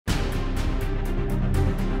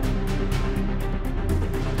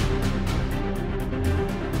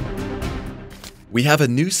We have a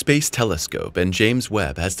new space telescope, and James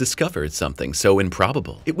Webb has discovered something so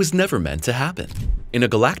improbable it was never meant to happen. In a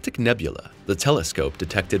galactic nebula, the telescope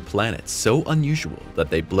detected planets so unusual that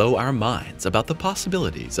they blow our minds about the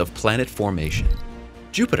possibilities of planet formation.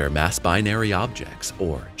 Jupiter mass binary objects,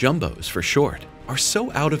 or jumbos for short, are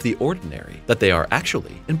so out of the ordinary that they are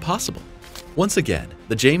actually impossible. Once again,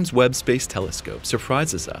 the James Webb Space Telescope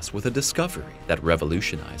surprises us with a discovery that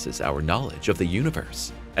revolutionizes our knowledge of the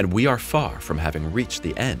universe, and we are far from having reached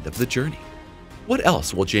the end of the journey. What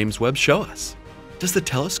else will James Webb show us? Does the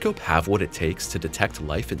telescope have what it takes to detect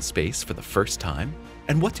life in space for the first time?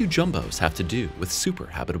 And what do jumbos have to do with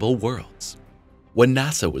superhabitable worlds? When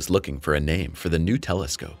NASA was looking for a name for the new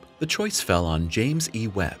telescope, the choice fell on James E.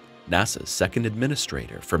 Webb, NASA's second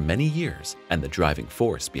administrator for many years and the driving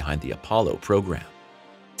force behind the Apollo program.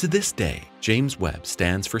 To this day, James Webb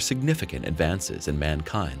stands for significant advances in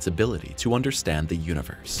mankind's ability to understand the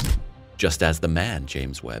universe. Just as the man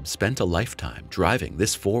James Webb spent a lifetime driving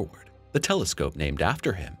this forward, the telescope named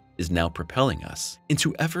after him is now propelling us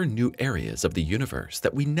into ever new areas of the universe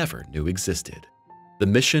that we never knew existed. The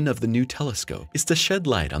mission of the new telescope is to shed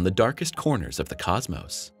light on the darkest corners of the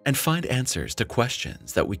cosmos and find answers to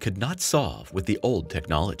questions that we could not solve with the old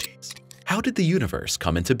technologies. How did the universe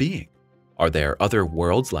come into being? Are there other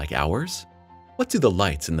worlds like ours? What do the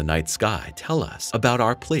lights in the night sky tell us about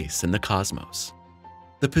our place in the cosmos?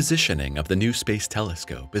 The positioning of the new space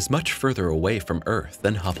telescope is much further away from Earth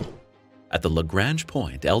than Hubble. At the Lagrange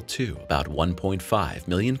point L2, about 1.5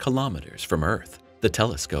 million kilometers from Earth, the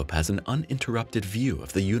telescope has an uninterrupted view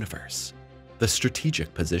of the universe. The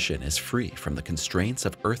strategic position is free from the constraints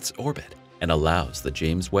of Earth's orbit and allows the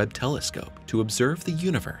James Webb Telescope to observe the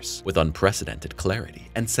universe with unprecedented clarity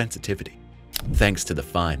and sensitivity. Thanks to the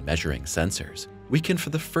fine measuring sensors, we can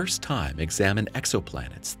for the first time examine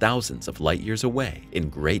exoplanets thousands of light years away in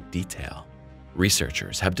great detail.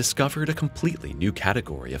 Researchers have discovered a completely new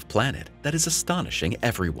category of planet that is astonishing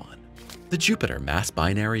everyone. The Jupiter mass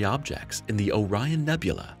binary objects in the Orion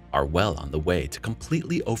Nebula are well on the way to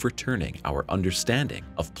completely overturning our understanding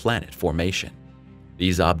of planet formation.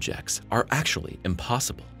 These objects are actually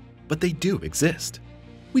impossible, but they do exist.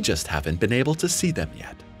 We just haven't been able to see them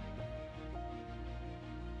yet.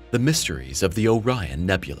 The mysteries of the Orion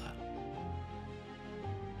Nebula.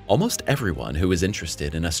 Almost everyone who is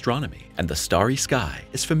interested in astronomy and the starry sky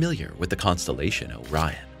is familiar with the constellation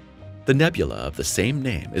Orion. The nebula of the same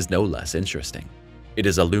name is no less interesting. It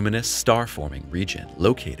is a luminous star-forming region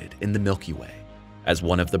located in the Milky Way. As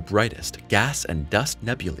one of the brightest gas and dust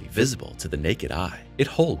nebulae visible to the naked eye, it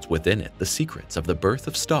holds within it the secrets of the birth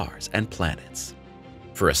of stars and planets.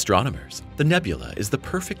 For astronomers, the nebula is the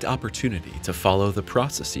perfect opportunity to follow the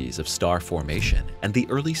processes of star formation and the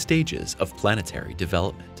early stages of planetary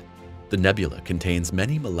development. The nebula contains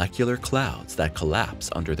many molecular clouds that collapse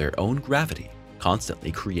under their own gravity,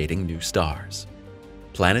 constantly creating new stars.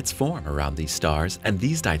 Planets form around these stars, and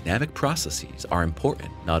these dynamic processes are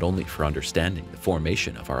important not only for understanding the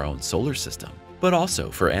formation of our own solar system, but also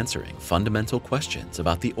for answering fundamental questions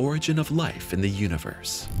about the origin of life in the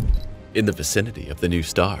universe. In the vicinity of the new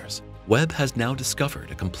stars, Webb has now discovered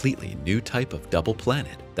a completely new type of double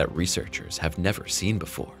planet that researchers have never seen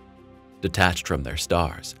before. Detached from their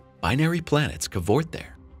stars, binary planets cavort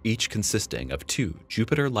there, each consisting of two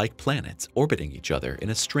Jupiter-like planets orbiting each other in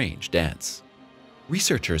a strange dance.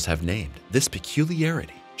 Researchers have named this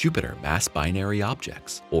peculiarity Jupiter mass binary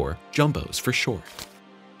objects, or jumbos for short.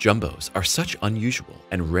 Jumbos are such unusual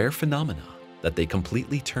and rare phenomena that they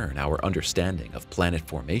completely turn our understanding of planet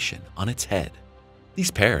formation on its head.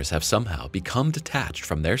 These pairs have somehow become detached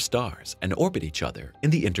from their stars and orbit each other in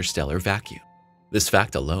the interstellar vacuum. This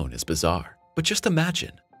fact alone is bizarre, but just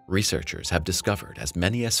imagine. Researchers have discovered as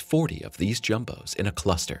many as 40 of these jumbos in a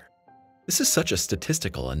cluster. This is such a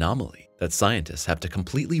statistical anomaly that scientists have to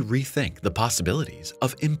completely rethink the possibilities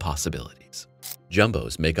of impossibilities.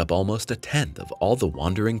 Jumbos make up almost a tenth of all the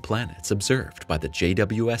wandering planets observed by the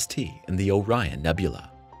JWST in the Orion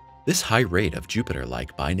Nebula. This high rate of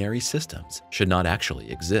Jupiter-like binary systems should not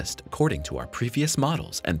actually exist according to our previous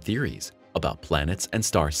models and theories about planets and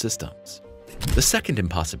star systems. The second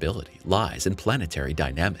impossibility lies in planetary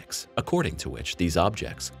dynamics, according to which these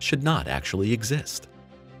objects should not actually exist.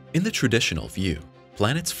 In the traditional view,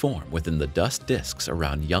 planets form within the dust disks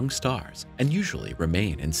around young stars and usually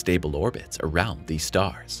remain in stable orbits around these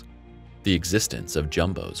stars. The existence of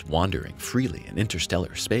jumbos wandering freely in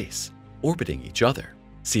interstellar space, orbiting each other,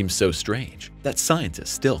 seems so strange that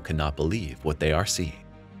scientists still cannot believe what they are seeing.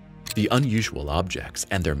 The unusual objects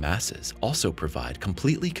and their masses also provide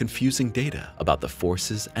completely confusing data about the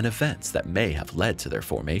forces and events that may have led to their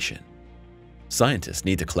formation. Scientists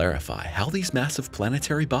need to clarify how these massive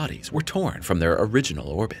planetary bodies were torn from their original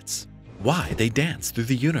orbits, why they dance through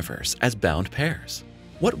the universe as bound pairs,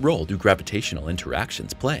 what role do gravitational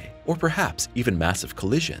interactions play, or perhaps even massive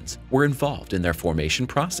collisions were involved in their formation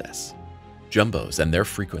process. Jumbos and their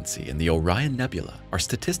frequency in the Orion Nebula are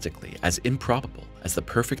statistically as improbable as the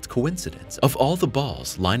perfect coincidence of all the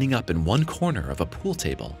balls lining up in one corner of a pool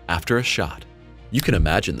table after a shot. You can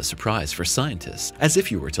imagine the surprise for scientists as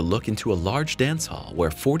if you were to look into a large dance hall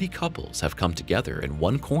where 40 couples have come together in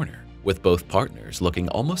one corner, with both partners looking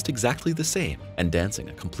almost exactly the same and dancing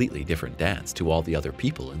a completely different dance to all the other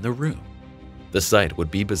people in the room. The sight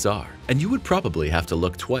would be bizarre, and you would probably have to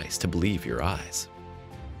look twice to believe your eyes.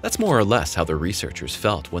 That's more or less how the researchers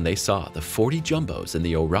felt when they saw the 40 jumbos in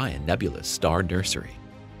the Orion Nebula's star nursery.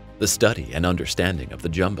 The study and understanding of the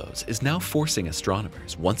jumbos is now forcing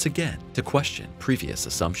astronomers once again to question previous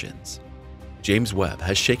assumptions. James Webb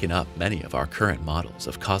has shaken up many of our current models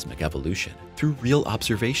of cosmic evolution through real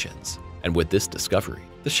observations, and with this discovery,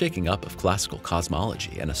 the shaking up of classical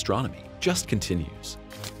cosmology and astronomy just continues.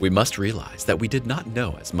 We must realize that we did not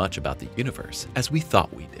know as much about the universe as we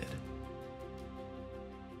thought we did.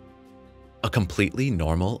 A completely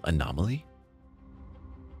normal anomaly?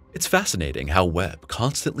 It's fascinating how Webb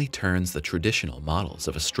constantly turns the traditional models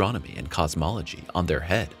of astronomy and cosmology on their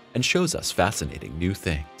head and shows us fascinating new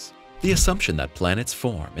things. The assumption that planets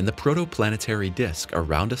form in the protoplanetary disk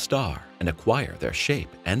around a star and acquire their shape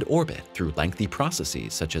and orbit through lengthy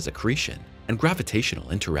processes such as accretion and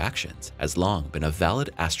gravitational interactions has long been a valid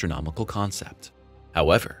astronomical concept.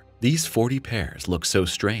 However, these 40 pairs look so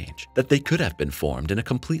strange that they could have been formed in a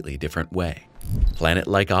completely different way.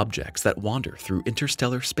 Planet-like objects that wander through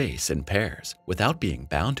interstellar space in pairs without being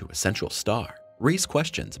bound to a central star raise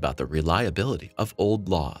questions about the reliability of old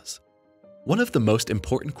laws. One of the most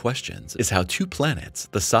important questions is how two planets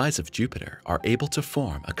the size of Jupiter are able to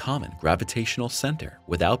form a common gravitational center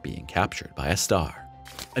without being captured by a star.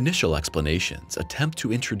 Initial explanations attempt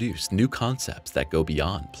to introduce new concepts that go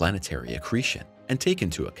beyond planetary accretion and take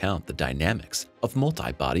into account the dynamics of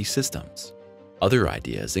multi-body systems. Other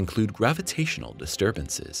ideas include gravitational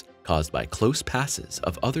disturbances caused by close passes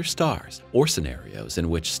of other stars or scenarios in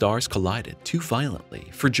which stars collided too violently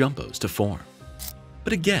for jumbos to form.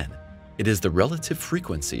 But again, it is the relative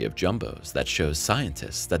frequency of jumbos that shows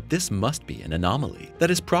scientists that this must be an anomaly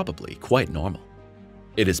that is probably quite normal.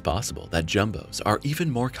 It is possible that jumbos are even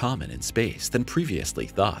more common in space than previously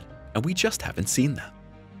thought, and we just haven't seen them.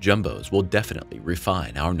 Jumbos will definitely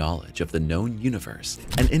refine our knowledge of the known universe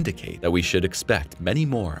and indicate that we should expect many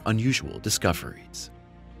more unusual discoveries.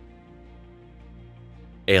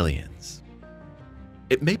 Aliens.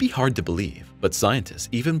 It may be hard to believe, but scientists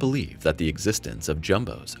even believe that the existence of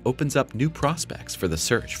jumbos opens up new prospects for the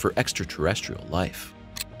search for extraterrestrial life.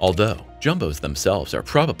 Although jumbos themselves are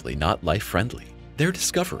probably not life-friendly, their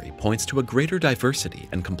discovery points to a greater diversity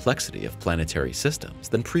and complexity of planetary systems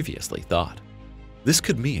than previously thought. This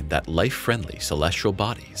could mean that life-friendly celestial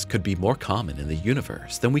bodies could be more common in the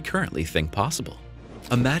universe than we currently think possible.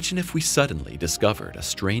 Imagine if we suddenly discovered a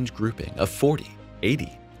strange grouping of 40,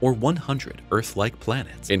 80, or 100 Earth-like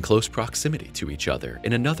planets in close proximity to each other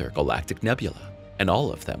in another galactic nebula, and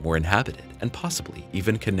all of them were inhabited and possibly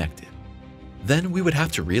even connected. Then we would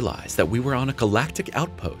have to realize that we were on a galactic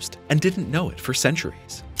outpost and didn't know it for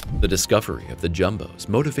centuries. The discovery of the jumbos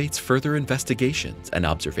motivates further investigations and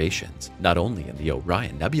observations, not only in the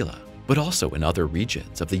Orion Nebula, but also in other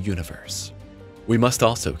regions of the universe. We must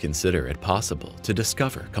also consider it possible to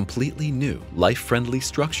discover completely new, life-friendly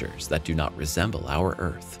structures that do not resemble our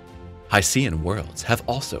Earth. Hycean worlds have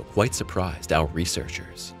also quite surprised our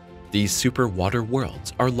researchers. These super water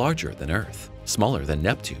worlds are larger than Earth, smaller than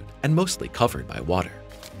Neptune, and mostly covered by water.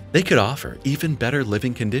 They could offer even better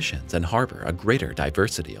living conditions and harbor a greater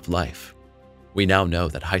diversity of life. We now know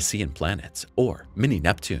that Hycean planets, or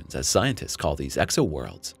mini-Neptunes as scientists call these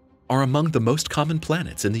exoworlds, are among the most common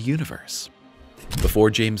planets in the universe. Before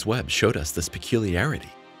James Webb showed us this peculiarity,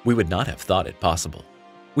 we would not have thought it possible.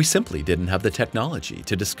 We simply didn't have the technology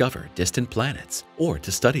to discover distant planets or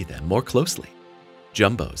to study them more closely.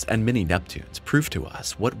 Jumbos and mini-Neptunes prove to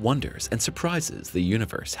us what wonders and surprises the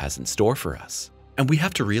universe has in store for us. And we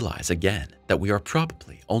have to realize again that we are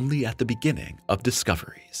probably only at the beginning of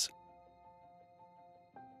discoveries.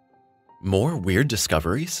 More weird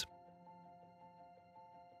discoveries?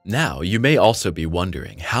 Now, you may also be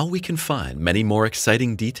wondering how we can find many more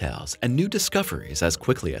exciting details and new discoveries as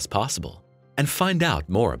quickly as possible and find out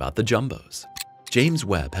more about the jumbos. James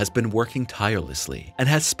Webb has been working tirelessly and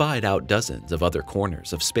has spied out dozens of other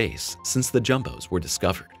corners of space since the jumbos were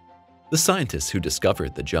discovered. The scientists who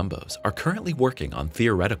discovered the jumbos are currently working on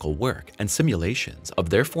theoretical work and simulations of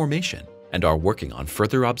their formation and are working on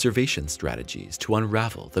further observation strategies to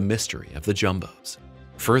unravel the mystery of the jumbos.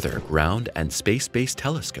 Further ground and space-based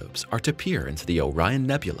telescopes are to peer into the Orion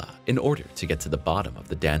Nebula in order to get to the bottom of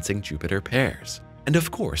the dancing Jupiter pairs. And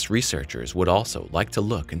of course, researchers would also like to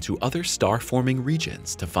look into other star-forming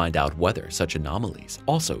regions to find out whether such anomalies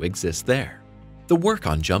also exist there. The work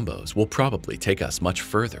on jumbos will probably take us much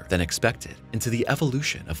further than expected into the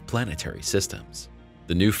evolution of planetary systems.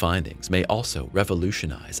 The new findings may also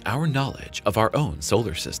revolutionize our knowledge of our own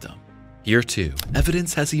solar system. Here too,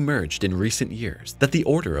 evidence has emerged in recent years that the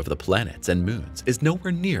order of the planets and moons is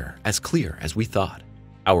nowhere near as clear as we thought.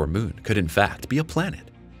 Our moon could in fact be a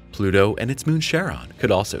planet. Pluto and its moon Charon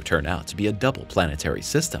could also turn out to be a double planetary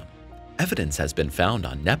system. Evidence has been found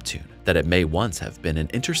on Neptune that it may once have been an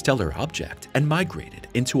interstellar object and migrated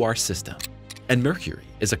into our system. And Mercury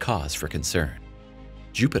is a cause for concern.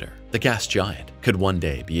 Jupiter, the gas giant, could one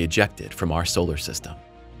day be ejected from our solar system.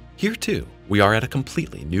 Here too, we are at a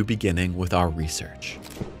completely new beginning with our research.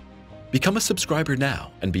 Become a subscriber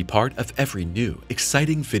now and be part of every new,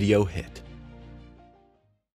 exciting video hit.